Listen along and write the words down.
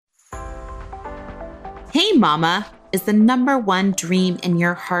Hey mama, is the number one dream in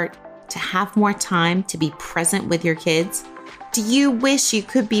your heart to have more time to be present with your kids? Do you wish you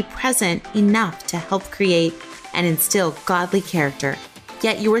could be present enough to help create and instill godly character,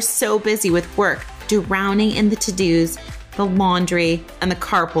 yet you are so busy with work, drowning in the to-dos, the laundry, and the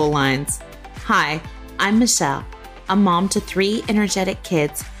carpool lines? Hi, I'm Michelle, a mom to 3 energetic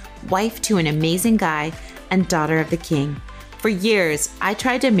kids, wife to an amazing guy, and daughter of the king. For years, I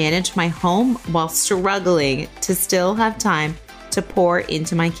tried to manage my home while struggling to still have time to pour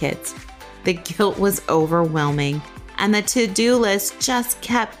into my kids. The guilt was overwhelming, and the to-do list just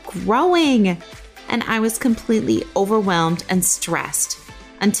kept growing. And I was completely overwhelmed and stressed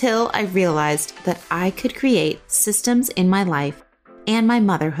until I realized that I could create systems in my life and my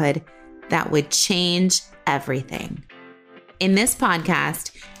motherhood that would change everything. In this podcast,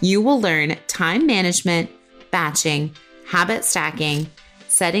 you will learn time management, batching, habit stacking,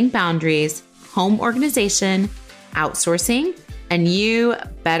 setting boundaries, home organization, outsourcing, and you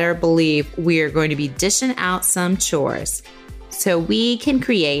better believe we are going to be dishing out some chores so we can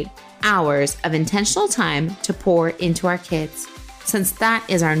create hours of intentional time to pour into our kids, since that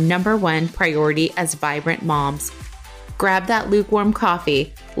is our number one priority as vibrant moms. Grab that lukewarm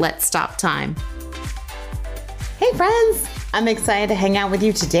coffee. Let's stop time. Hey friends, I'm excited to hang out with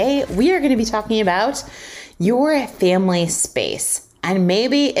you today. We are going to be talking about your family space. And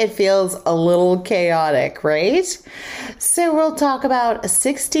maybe it feels a little chaotic, right? So we'll talk about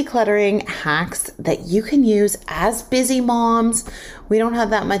 6 decluttering hacks that you can use as busy moms. We don't have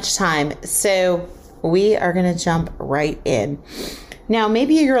that much time, so we are going to jump right in. Now,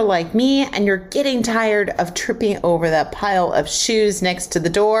 maybe you're like me and you're getting tired of tripping over that pile of shoes next to the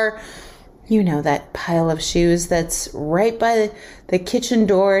door. You know, that pile of shoes that's right by the kitchen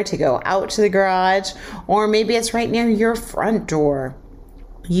door to go out to the garage, or maybe it's right near your front door.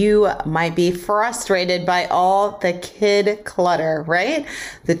 You might be frustrated by all the kid clutter, right?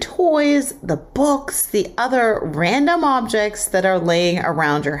 The toys, the books, the other random objects that are laying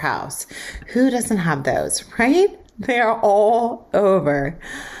around your house. Who doesn't have those, right? They are all over.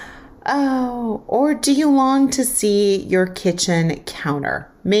 Oh, or do you long to see your kitchen counter?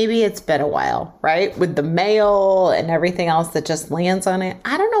 Maybe it's been a while, right? With the mail and everything else that just lands on it.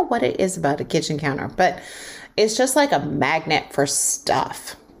 I don't know what it is about a kitchen counter, but it's just like a magnet for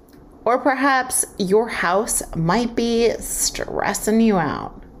stuff. Or perhaps your house might be stressing you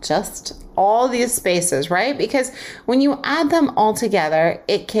out. Just all these spaces, right? Because when you add them all together,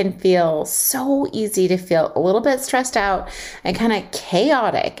 it can feel so easy to feel a little bit stressed out and kind of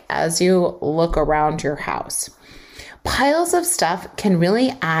chaotic as you look around your house. Piles of stuff can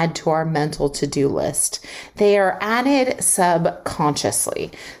really add to our mental to-do list. They are added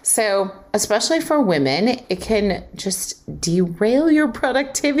subconsciously. So, especially for women, it can just derail your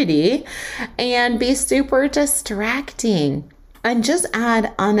productivity and be super distracting. And just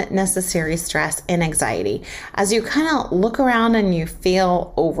add unnecessary stress and anxiety as you kind of look around and you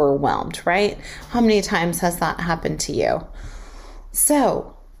feel overwhelmed, right? How many times has that happened to you?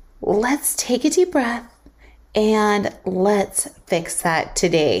 So let's take a deep breath and let's fix that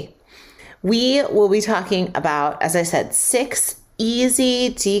today. We will be talking about, as I said, 6 easy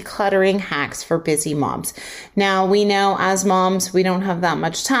decluttering hacks for busy moms. Now, we know as moms, we don't have that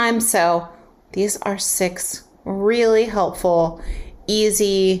much time, so these are 6 really helpful,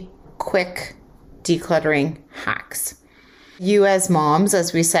 easy, quick decluttering hacks. You as moms,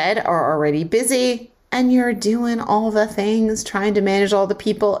 as we said, are already busy and you're doing all the things, trying to manage all the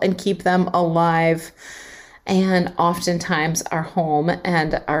people and keep them alive. And oftentimes our home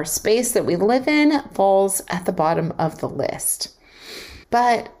and our space that we live in falls at the bottom of the list.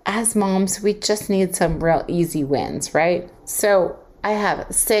 But as moms, we just need some real easy wins, right? So I have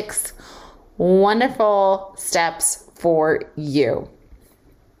 6 wonderful steps for you.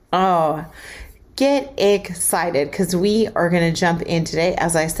 Oh, get excited because we are going to jump in today,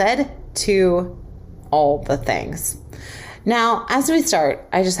 as I said, to all the things. Now, as we start,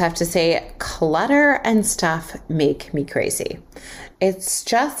 I just have to say clutter and stuff make me crazy. It's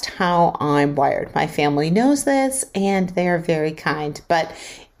just how I'm wired. My family knows this and they are very kind, but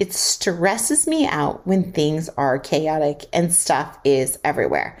it stresses me out when things are chaotic and stuff is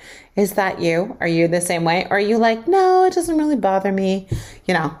everywhere. Is that you? Are you the same way? Or are you like, no, it doesn't really bother me?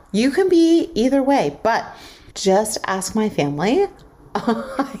 You know, you can be either way, but just ask my family.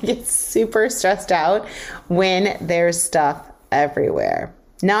 I get super stressed out when there's stuff everywhere.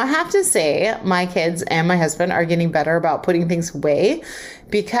 Now, I have to say my kids and my husband are getting better about putting things away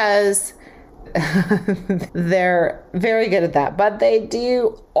because they're very good at that. But they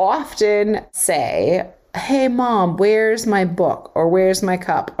do often say, hey mom, where's my book, or where's my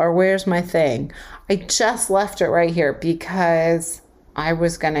cup, or where's my thing? I just left it right here because I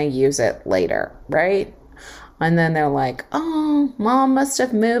was going to use it later, right? And then they're like, oh, mom must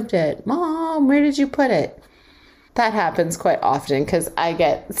have moved it. Mom, where did you put it? That happens quite often because I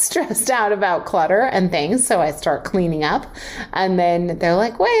get stressed out about clutter and things. So I start cleaning up and then they're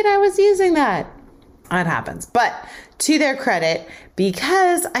like, wait, I was using that. That happens. But to their credit,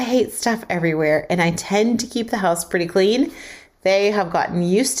 because I hate stuff everywhere and I tend to keep the house pretty clean, they have gotten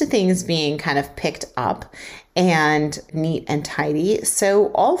used to things being kind of picked up and neat and tidy.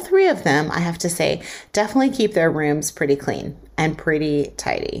 So all three of them, I have to say, definitely keep their rooms pretty clean and pretty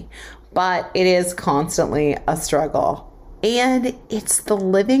tidy. But it is constantly a struggle. And it's the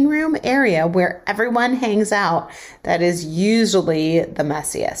living room area where everyone hangs out that is usually the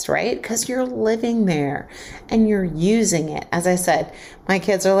messiest, right? Because you're living there and you're using it. As I said, my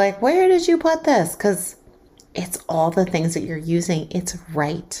kids are like, where did you put this? Because it's all the things that you're using. It's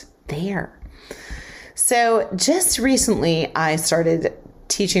right there. So just recently, I started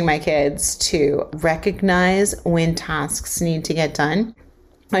teaching my kids to recognize when tasks need to get done.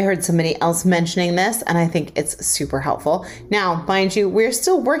 I heard somebody else mentioning this, and I think it's super helpful. Now, mind you, we're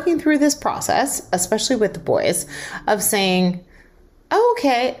still working through this process, especially with the boys, of saying, oh,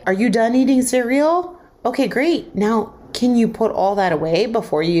 okay, are you done eating cereal? Okay, great. Now, can you put all that away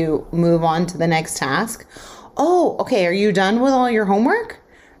before you move on to the next task? Oh, okay, are you done with all your homework?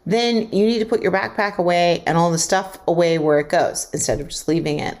 Then you need to put your backpack away and all the stuff away where it goes instead of just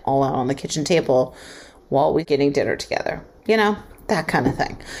leaving it all out on the kitchen table while we're getting dinner together. You know, that kind of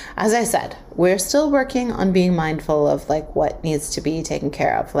thing. As I said, we're still working on being mindful of like what needs to be taken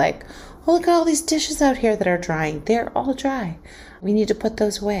care of. Like, oh, look at all these dishes out here that are drying. They're all dry. We need to put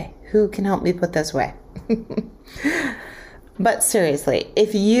those away. Who can help me put those away? But seriously,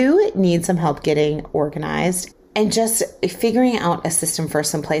 if you need some help getting organized and just figuring out a system for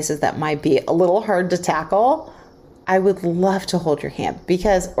some places that might be a little hard to tackle, I would love to hold your hand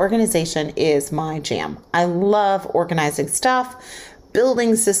because organization is my jam. I love organizing stuff,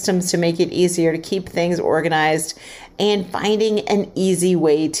 building systems to make it easier to keep things organized, and finding an easy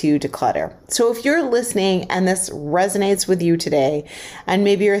way to declutter. So if you're listening and this resonates with you today, and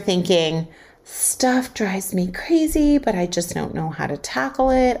maybe you're thinking, stuff drives me crazy, but I just don't know how to tackle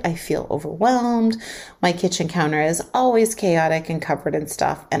it. I feel overwhelmed. My kitchen counter is always chaotic and covered in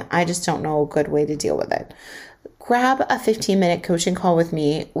stuff, and I just don't know a good way to deal with it. Grab a 15-minute coaching call with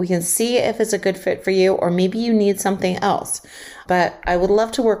me. We can see if it's a good fit for you, or maybe you need something else. But I would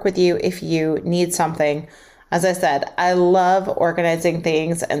love to work with you if you need something. As I said, I love organizing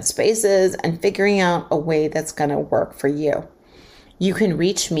things and spaces and figuring out a way that's going to work for you. You can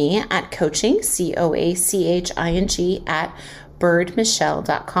reach me at coaching, COACHING, at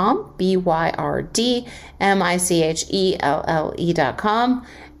byrdmichelle.com, BYRDMICHELLE.com,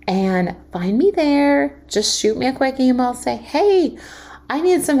 and find me there. Just shoot me a quick email, say, hey, I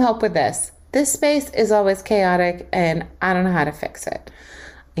need some help with this. This space is always chaotic and I don't know how to fix it.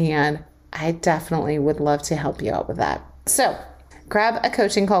 And I definitely would love to help you out with that. So grab a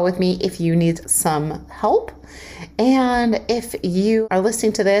coaching call with me if you need some help. And if you are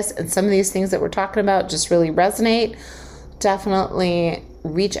listening to this and some of these things that we're talking about just really resonate, definitely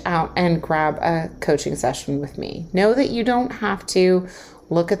reach out and grab a coaching session with me. Know that you don't have to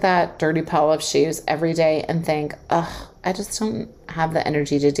look at that dirty pile of shoes every day and think, oh, I just don't have the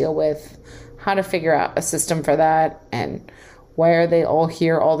energy to deal with how to figure out a system for that. And why are they all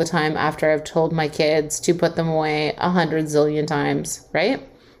here all the time after I've told my kids to put them away 100 zillion times, right?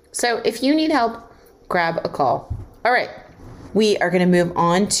 So if you need help, grab a call. All right. We are going to move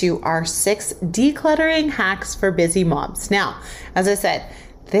on to our 6 decluttering hacks for busy moms. Now, as I said,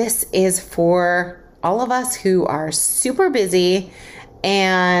 this is for all of us who are super busy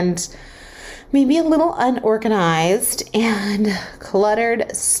and maybe a little unorganized, and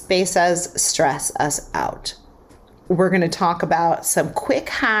cluttered spaces stress us out. We're going to talk about some quick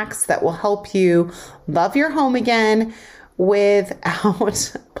hacks that will help you love your home again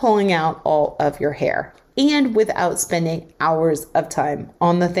without pulling out all of your hair and without spending hours of time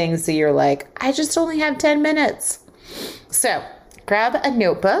on the things that you're like, I just only have 10 minutes. So grab a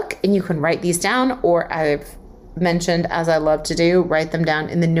notebook and you can write these down, or I've mentioned, as I love to do, write them down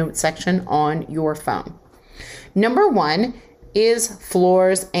in the notes section on your phone. Number 1 is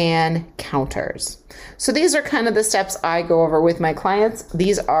floors and counters. So these are kind of the steps I go over with my clients.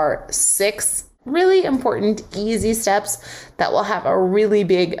 These are 6 really important, easy steps that will have a really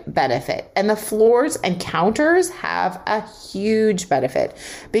big benefit. And the floors and counters have a huge benefit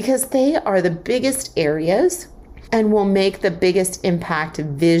because they are the biggest areas and will make the biggest impact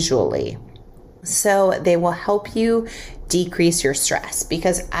visually. So they will help you decrease your stress,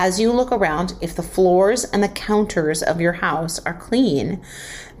 because as you look around, if the floors and the counters of your house are clean,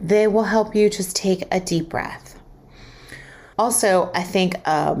 they will help you just take a deep breath. Also, I think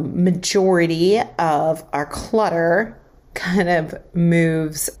a majority of our clutter kind of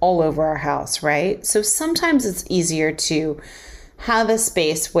moves all over our house, right? So sometimes it's easier to have a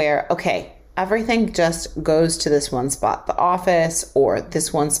space where, okay, everything just goes to this one spot, the office, or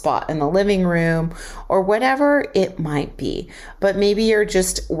this one spot in the living room, or whatever it might be. But maybe you're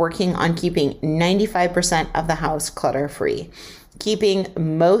just working on keeping 95% of the house clutter-free, keeping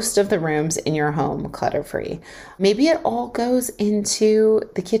most of the rooms in your home clutter-free. Maybe it all goes into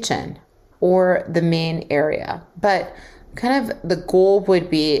the kitchen or the main area, but kind of the goal would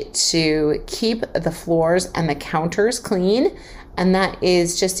be to keep the floors and the counters clean. And that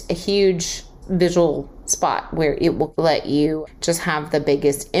is just a huge visual spot where it will let you just have the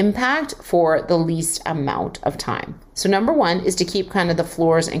biggest impact for the least amount of time. So number one is to keep kind of the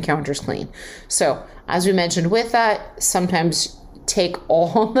floors and counters clean. So as we mentioned with that, sometimes take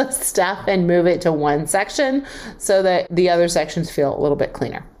all the stuff and move it to one section so that the other sections feel a little bit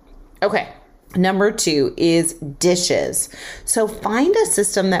cleaner. Okay. Number two is dishes. So find a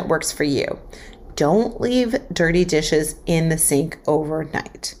system that works for you. Don't leave dirty dishes in the sink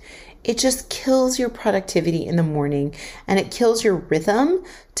overnight. It just kills your productivity in the morning, and it kills your rhythm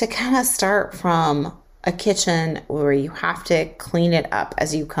to kind of start from a kitchen where you have to clean it up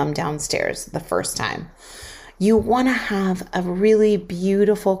as you come downstairs the first time. You want to have a really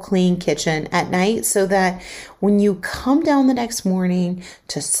beautiful, clean kitchen at night so that when you come down the next morning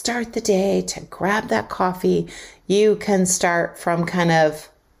to start the day, to grab that coffee, you can start from kind of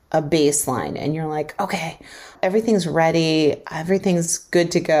a baseline and you're like, okay, everything's ready. Everything's good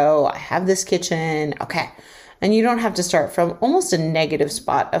to go. I have this kitchen. Okay. And you don't have to start from almost a negative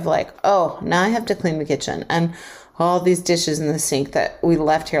spot of like, oh, now I have to clean the kitchen. And all these dishes in the sink that we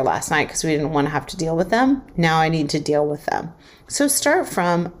left here last night because we didn't want to have to deal with them. Now I need to deal with them. So start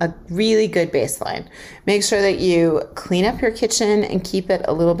from a really good baseline. Make sure that you clean up your kitchen and keep it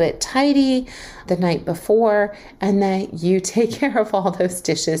a little bit tidy the night before, and that you take care of all those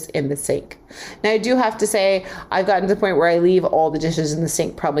dishes in the sink. Now, I do have to say, I've gotten to the point where I leave all the dishes in the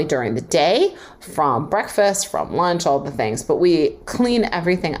sink probably during the day, from breakfast, from lunch, all the things, but we clean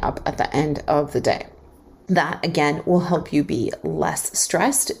everything up at the end of the day. That, again, will help you be less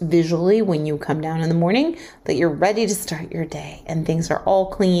stressed visually when you come down in the morning, that you're ready to start your day and things are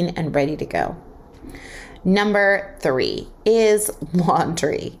all clean and ready to go. Number 3 is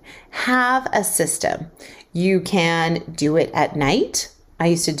laundry. Have a system. You can do it at night. I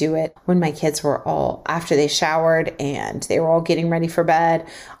used to do it when my kids were all, after they showered and they were all getting ready for bed,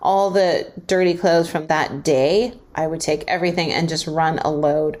 all the dirty clothes from that day, I would take everything and just run a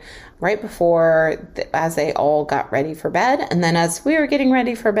load right before, as they all got ready for bed. And then as we were getting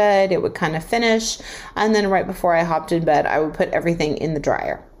ready for bed, it would kind of finish. And then right before I hopped in bed, I would put everything in the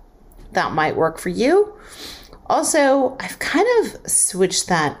dryer. That might work for you. Also, I've kind of switched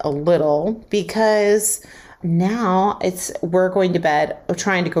that a little because now we're going to bed,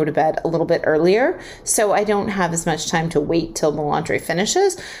 trying to go to bed a little bit earlier. So I don't have as much time to wait till the laundry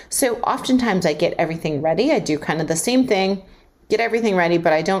finishes. So oftentimes I get everything ready. I do kind of the same thing, get everything ready,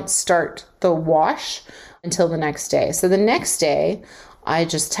 but I don't start the wash until the next day. So the next day I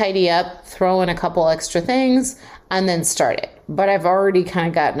just tidy up, throw in a couple extra things, and then start it. But I've already kind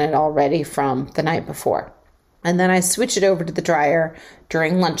of gotten it all ready from the night before. And then I switch it over to the dryer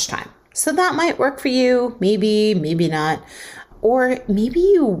during lunchtime. So that might work for you, maybe, maybe not. Or maybe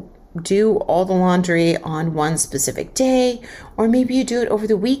you do all the laundry on one specific day, or maybe you do it over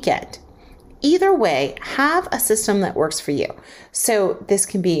the weekend. Either way, have a system that works for you. So this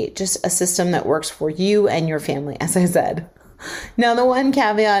can be just a system that works for you and your family, as I said. Now, the one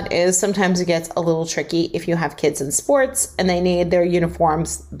caveat is sometimes it gets a little tricky if you have kids in sports and they need their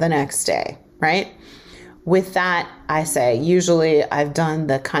uniforms the next day, right? With that, I say, usually I've done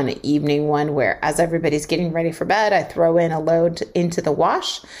the kind of evening one where as everybody's getting ready for bed, I throw in a load into the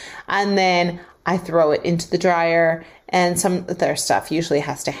wash and then I throw it into the dryer, and some of their stuff usually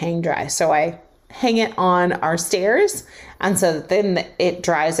has to hang dry. So I hang it on our stairs, and so then it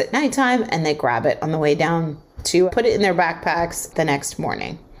dries at nighttime and they grab it on the way down to put it in their backpacks the next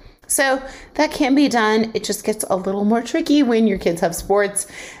morning. So that can be done. It just gets a little more tricky when your kids have sports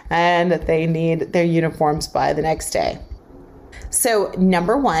and they need their uniforms by the next day. So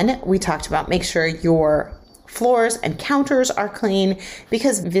number 1, we talked about make sure your floors and counters are clean,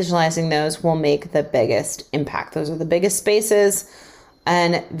 because visualizing those will make the biggest impact. Those are the biggest spaces,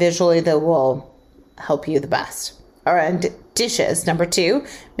 and visually they will help you the best. And dishes. Number 2,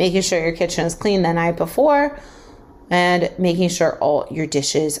 making sure your kitchen is clean the night before and making sure all your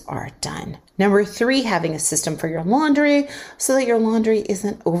dishes are done. Number 3, having a system for your laundry so that your laundry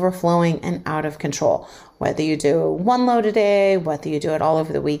isn't overflowing and out of control. Whether you do 1 load a day, whether you do it all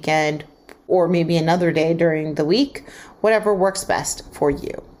over the weekend, or maybe another day during the week, whatever works best for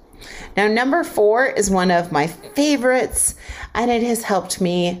you. Now, number 4 is one of my favorites, and it has helped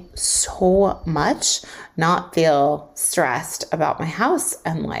me so much not feel stressed about my house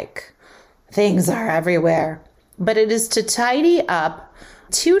and like things are everywhere. But it is to tidy up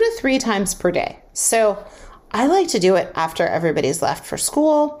 2 to 3 times per day. So I like to do it after everybody's left for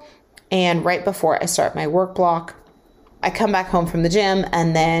school and right before I start my work block. I come back home from the gym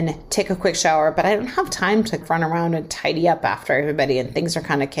and then take a quick shower, but I don't have time to run around and tidy up after everybody, and things are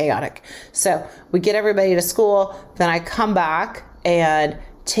kind of chaotic. So we get everybody to school, then I come back and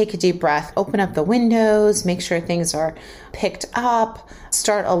take a deep breath, open up the windows, make sure things are picked up,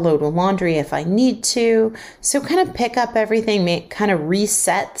 start a load of laundry if I need to. So kind of pick up everything, kind of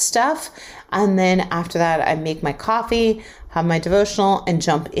reset stuff. And then after that, I make my coffee, have my devotional, and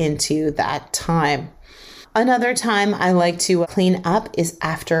jump into that time. Another time I like to clean up is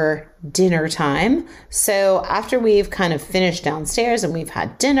after dinner time. So after we've kind of finished downstairs and we've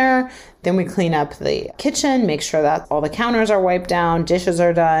had dinner, then we clean up the kitchen, make sure that all the counters are wiped down, dishes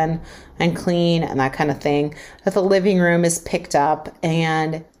are done and clean and that kind of thing, that the living room is picked up,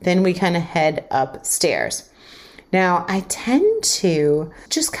 and then we kind of head upstairs. Now, I tend to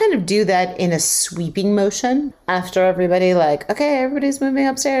just kind of do that in a sweeping motion after everybody everybody's moving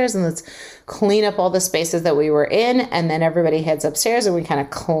upstairs and let's clean up all the spaces that we were in. And then everybody heads upstairs and we kind of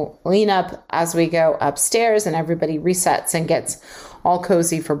clean up as we go upstairs and everybody resets and gets all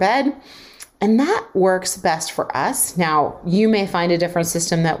cozy for bed. And that works best for us. Now, you may find a different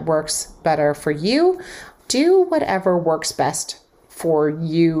system that works better for you. Do whatever works best for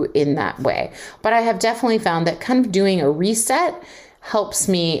you in that way. But I have definitely found that kind of doing a reset helps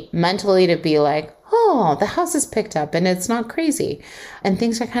me mentally to be like, oh, the house is picked up and it's not crazy. And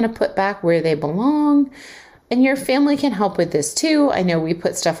things are kind of put back where they belong. And your family can help with this too. I know we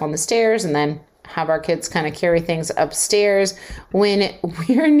put stuff on the stairs and then have our kids kind of carry things upstairs when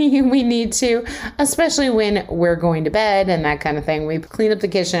we need to, especially when we're going to bed and that kind of thing. We clean up the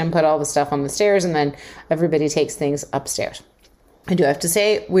kitchen, put all the stuff on the stairs, and then everybody takes things upstairs. I do have to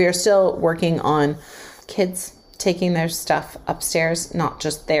say, we are still working on kids taking their stuff upstairs, not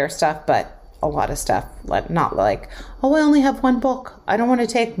just their stuff, but a lot of stuff. Not like, oh, I only have 1 book. I don't want to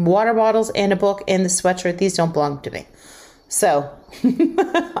take water bottles and a book and the sweatshirt. These don't belong to me. So,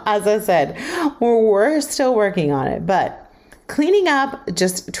 as I said, we're still working on it, but cleaning up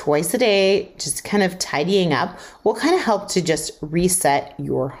just twice a day, just kind of tidying up, will kind of help to just reset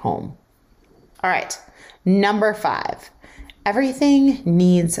your home. All right, number 5. Everything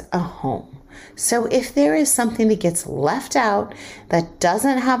needs a home. So if there is something that gets left out that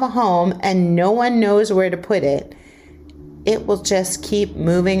doesn't have a home and no one knows where to put it, it will just keep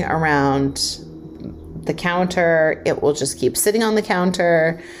moving around the counter. It will just keep sitting on the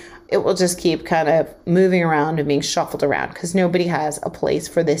counter. It will just keep kind of moving around and being shuffled around because nobody has a place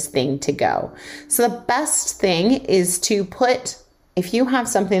for this thing to go. So the best thing is to if you have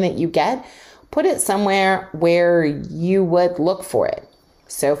something that you get, put it somewhere where you would look for it.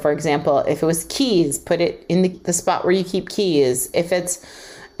 So for example, if it was keys, put it in the spot where you keep keys. If it's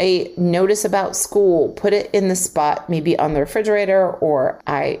a notice about school, put it in the spot maybe on the refrigerator, or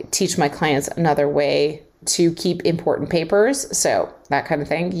I teach my clients another way to keep important papers. So that kind of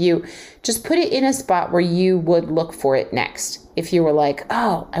thing. You just put it in a spot where you would look for it next. If you were like,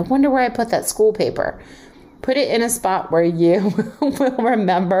 oh, I wonder where I put that school paper. Put it in a spot where you will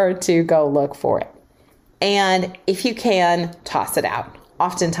remember to go look for it. And if you can, toss it out.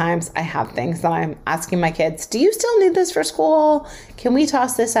 Oftentimes I have things that I'm asking my kids, do you still need this for school? Can we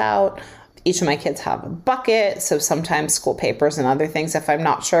toss this out? Each of my kids have a bucket. So sometimes school papers and other things, if I'm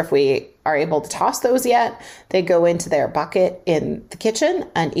not sure if we are able to toss those yet, they go into their bucket in the kitchen,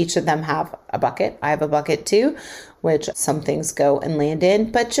 and each of them have a bucket. I have a bucket too, which some things go and land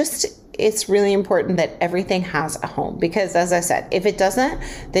in, but it's really important that everything has a home, because as I said, if it doesn't,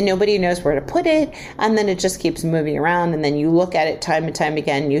 then nobody knows where to put it. And then it just keeps moving around. And then you look at it time and time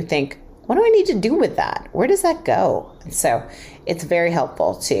again, and you think, what do I need to do with that? Where does that go? And so it's very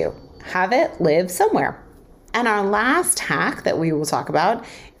helpful to have it live somewhere. And our last hack that we will talk about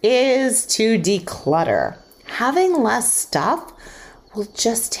is to declutter. Having less stuff will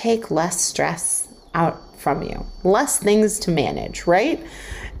just take less stress out from you, less things to manage, right?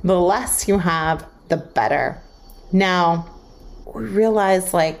 The less you have, the better. Now, we realize,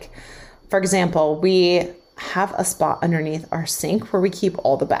 for example, we have a spot underneath our sink where we keep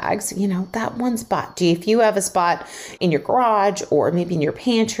all the bags, that one spot. If you have a spot in your garage or maybe in your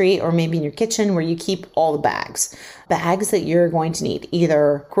pantry or maybe in your kitchen where you keep all the bags that you're going to need,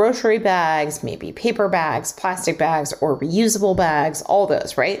 either grocery bags, maybe paper bags, plastic bags, or reusable bags, all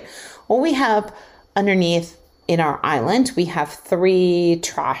those, right? Well, we have underneath in our island, we have 3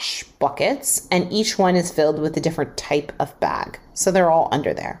 trash buckets, and each one is filled with a different type of bag. So they're all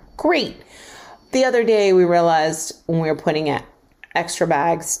under there. Great. The other day we realized when we were putting extra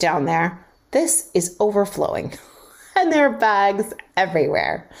bags down there, this is overflowing and there are bags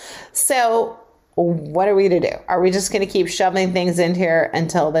everywhere. So what are we to do? Are we just going to keep shoving things in here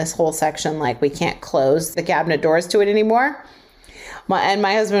until this whole section, we can't close the cabinet doors to it anymore?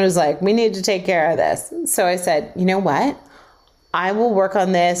 My husband was like, we need to take care of this. So I said, you know what? I will work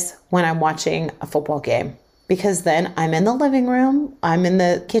on this when I'm watching a football game, because then I'm in the living room, I'm in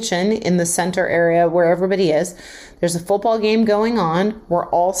the kitchen, in the center area where everybody is. There's a football game going on. We're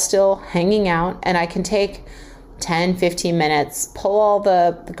all still hanging out, and I can take 10, 15 minutes, pull all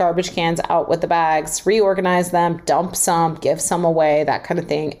the garbage cans out with the bags, reorganize them, dump some, give some away, that kind of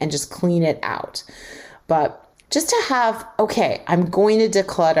thing, and just clean it out. But just to have, okay, I'm going to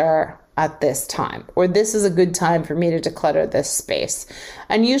declutter at this time, or this is a good time for me to declutter this space.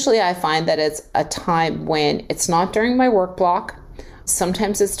 And usually I find that it's a time when it's not during my work block.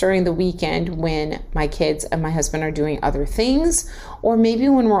 Sometimes it's during the weekend when my kids and my husband are doing other things, or maybe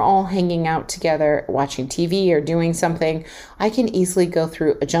when we're all hanging out together watching TV or doing something. I can easily go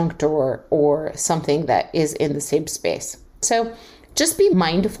through a junk drawer or something that is in the same space. So just be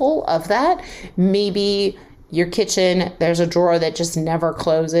mindful of that. Maybe your kitchen, there's a drawer that just never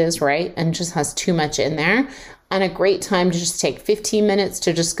closes, right? And just has too much in there. And a great time to just take 15 minutes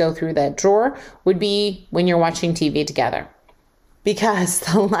to just go through that drawer would be when you're watching TV together. Because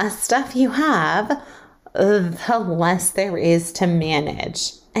the less stuff you have, the less there is to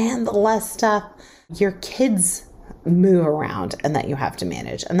manage. And the less stuff your kids move around and that you have to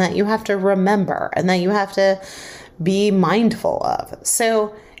manage and that you have to remember and that you have to be mindful of.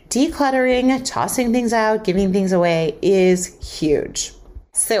 So decluttering, tossing things out, giving things away is huge.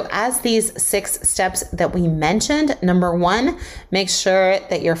 So as these 6 steps that we mentioned, number 1, make sure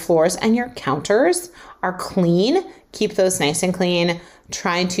that your floors and your counters are clean. Keep those nice and clean.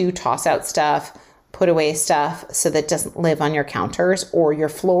 Try to toss out stuff, put away stuff so that it doesn't live on your counters or your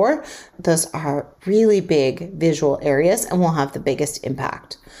floor. Those are really big visual areas and will have the biggest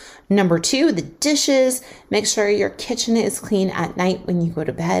impact. Number 2, the dishes. Make sure your kitchen is clean at night when you go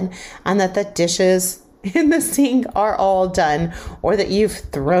to bed and that the dishes in the sink are all done, or that you've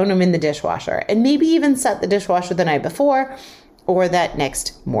thrown them in the dishwasher, and maybe even set the dishwasher the night before or that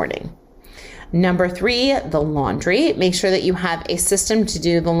next morning. Number 3, the laundry. Make sure that you have a system to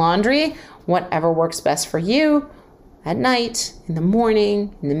do the laundry, whatever works best for you, at night, in the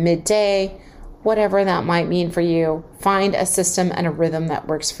morning, in the midday, whatever that might mean for you. Find a system and a rhythm that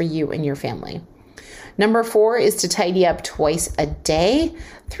works for you and your family. Number 4 is to tidy up twice a day,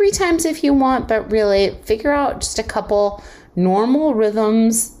 3 times if you want, but really figure out just a couple normal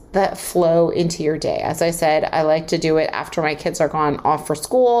rhythms that flow into your day. As I said, I like to do it after my kids are gone off for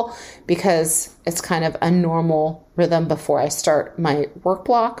school because it's kind of a normal rhythm before I start my work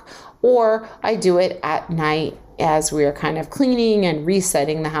block, or I do it at night as we are kind of cleaning and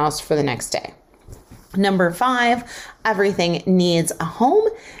resetting the house for the next day. Number 5, everything needs a home.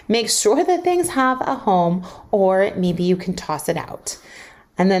 Make sure that things have a home, or maybe you can toss it out.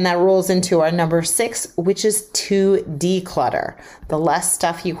 And then that rolls into our number 6, which is to declutter. The less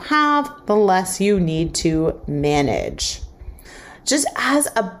stuff you have, the less you need to manage. Just as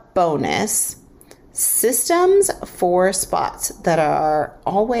a bonus, systems for spots that are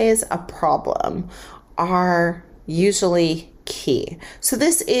always a problem are usually key. So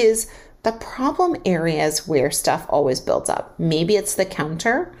this is the problem areas where stuff always builds up. Maybe it's the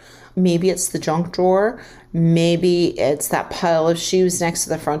counter, maybe it's the junk drawer, maybe it's that pile of shoes next to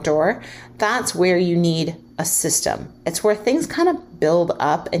the front door. That's where you need a system. It's where things kind of build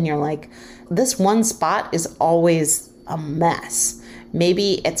up and you're like, this one spot is always a mess.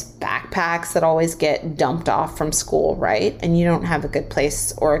 Maybe it's backpacks that always get dumped off from school, right? And you don't have a good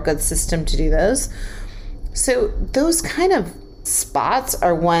place or a good system to do those. So those kind of spots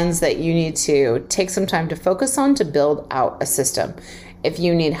are ones that you need to take some time to focus on to build out a system. If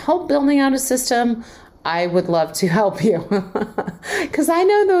you need help building out a system, I would love to help you because I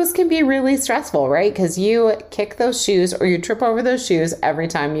know those can be really stressful, right? Because you kick those shoes or you trip over those shoes every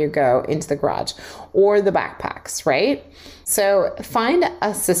time you go into the garage or the backpacks, right? So find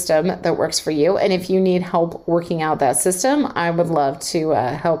a system that works for you. And if you need help working out that system, I would love to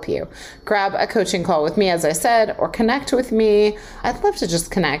help you. Grab a coaching call with me, as I said, or connect with me. I'd love to just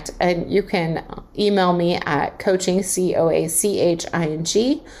connect. And you can email me at coaching,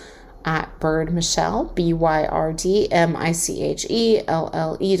 COACHING, at ByrdMichelle,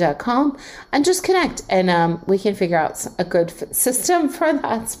 ByrdMichelle.com, and just connect, and we can figure out a good system for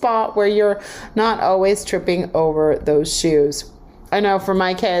that spot where you're not always tripping over those shoes. I know for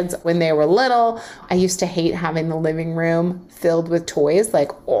my kids, when they were little, I used to hate having the living room filled with toys, like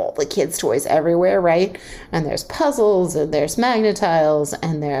all the kids' toys everywhere, right? And there's puzzles, and there's Magna-Tiles,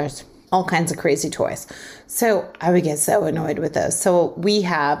 and there's all kinds of crazy toys. So I would get so annoyed with those. So we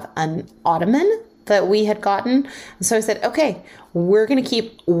have an ottoman that we had gotten. And so I said, okay, we're going to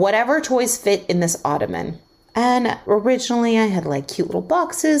keep whatever toys fit in this ottoman. And originally I had like cute little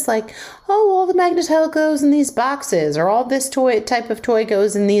boxes, like, oh, all the Magna-Tile goes in these boxes, or all this type of toy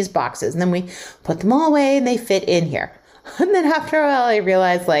goes in these boxes. And then we put them all away and they fit in here. And then after a while I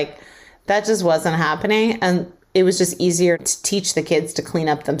realized like that just wasn't happening. And it was just easier to teach the kids to clean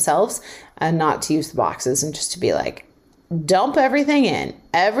up themselves and not to use the boxes, and just to be like, dump everything in.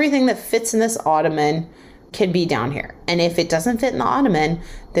 Everything that fits in this ottoman can be down here. And if it doesn't fit in the ottoman,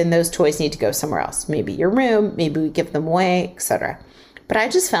 then those toys need to go somewhere else. Maybe your room, maybe we give them away, etc. But I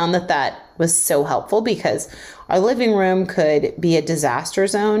just found that was so helpful, because our living room could be a disaster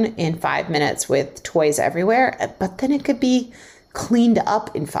zone in 5 minutes with toys everywhere, but then it could be cleaned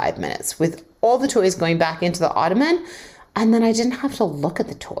up in 5 minutes with all the toys going back into the ottoman, and then I didn't have to look at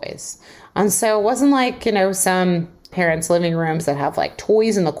the toys. And so it wasn't like, some parents' living rooms that have like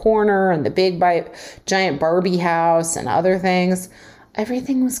toys in the corner and the big giant Barbie house and other things.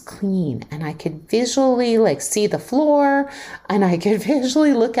 Everything was clean, and I could visually like see the floor, and I could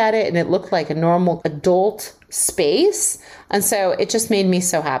visually look at it, and it looked like a normal adult space. And so it just made me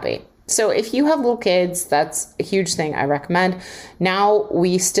so happy. So if you have little kids, that's a huge thing I recommend. Now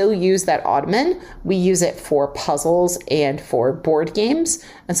we still use that ottoman. We use it for puzzles and for board games.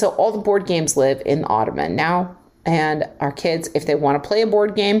 And so all the board games live in the ottoman now. And our kids, if they want to play a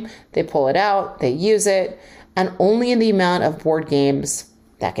board game, they pull it out, they use it. And only in the amount of board games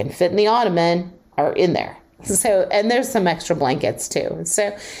that can fit in the ottoman are in there. So, and there's some extra blankets too.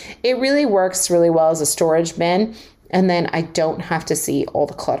 So it really works really well as a storage bin. And then I don't have to see all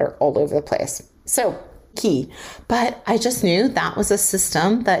the clutter all over the place. So key. But I just knew that was a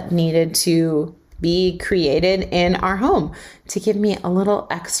system that needed to be created in our home to give me a little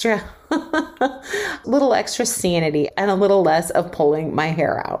extra, sanity and a little less of pulling my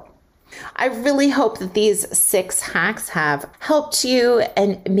hair out. I really hope that these 6 hacks have helped you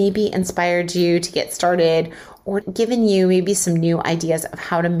and maybe inspired you to get started, or given you maybe some new ideas of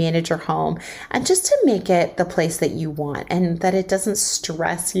how to manage your home and just to make it the place that you want, and that it doesn't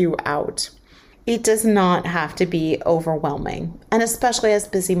stress you out. It does not have to be overwhelming. And especially as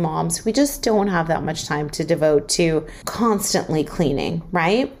busy moms, we just don't have that much time to devote to constantly cleaning,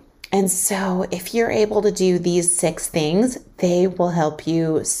 right? And so if you're able to do these 6 things, they will help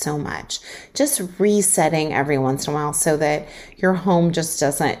you so much. Just resetting every once in a while so that your home just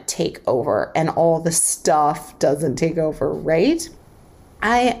doesn't take over and all the stuff doesn't take over, right?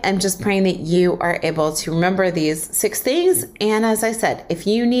 I am just praying that you are able to remember these 6 things. And as I said, if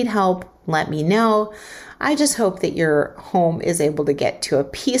you need help, let me know. I just hope that your home is able to get to a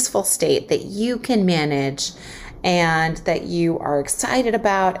peaceful state that you can manage and that you are excited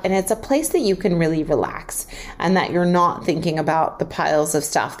about. And it's a place that you can really relax, and that you're not thinking about the piles of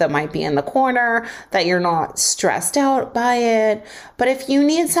stuff that might be in the corner, that you're not stressed out by it. But if you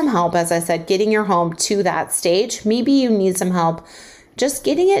need some help, as I said, getting your home to that stage, maybe you need some help just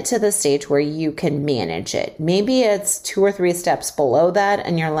getting it to the stage where you can manage it. Maybe it's 2 or 3 steps below that,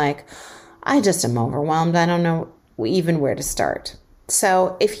 and you're like, I just am overwhelmed. I don't know even where to start.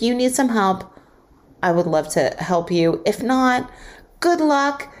 So if you need some help, I would love to help you. If not, good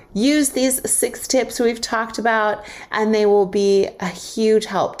luck. Use these 6 tips we've talked about, and they will be a huge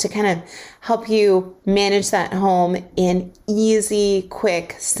help to kind of help you manage that home in easy,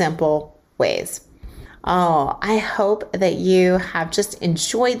 quick, simple ways. Oh, I hope that you have just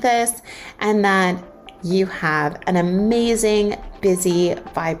enjoyed this and that you have an amazing, busy,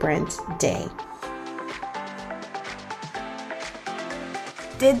 vibrant day.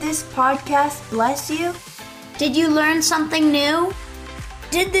 Did this podcast bless you? Did you learn something new?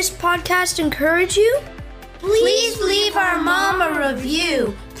 Did this podcast encourage you? Please leave our mom a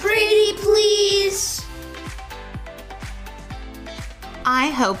review. Pretty please. I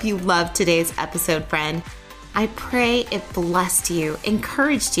hope you loved today's episode, friend. I pray it blessed you,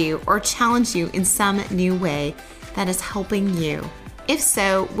 encouraged you, or challenged you in some new way that is helping you. If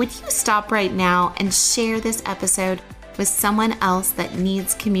so, would you stop right now and share this episode with someone else that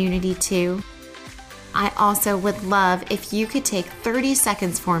needs community too? I also would love if you could take 30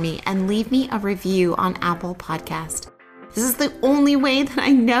 seconds for me and leave me a review on Apple Podcast. This is the only way that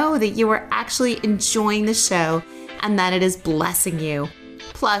I know that you are actually enjoying the show and that it is blessing you.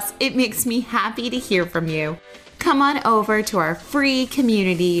 Plus, it makes me happy to hear from you. Come on over to our free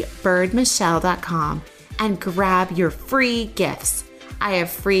community, birdmichelle.com, and grab your free gifts. I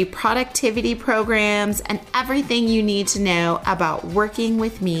have free productivity programs and everything you need to know about working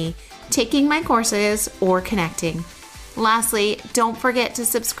with me, taking my courses, or connecting. Lastly, don't forget to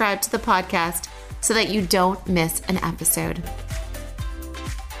subscribe to the podcast so that you don't miss an episode.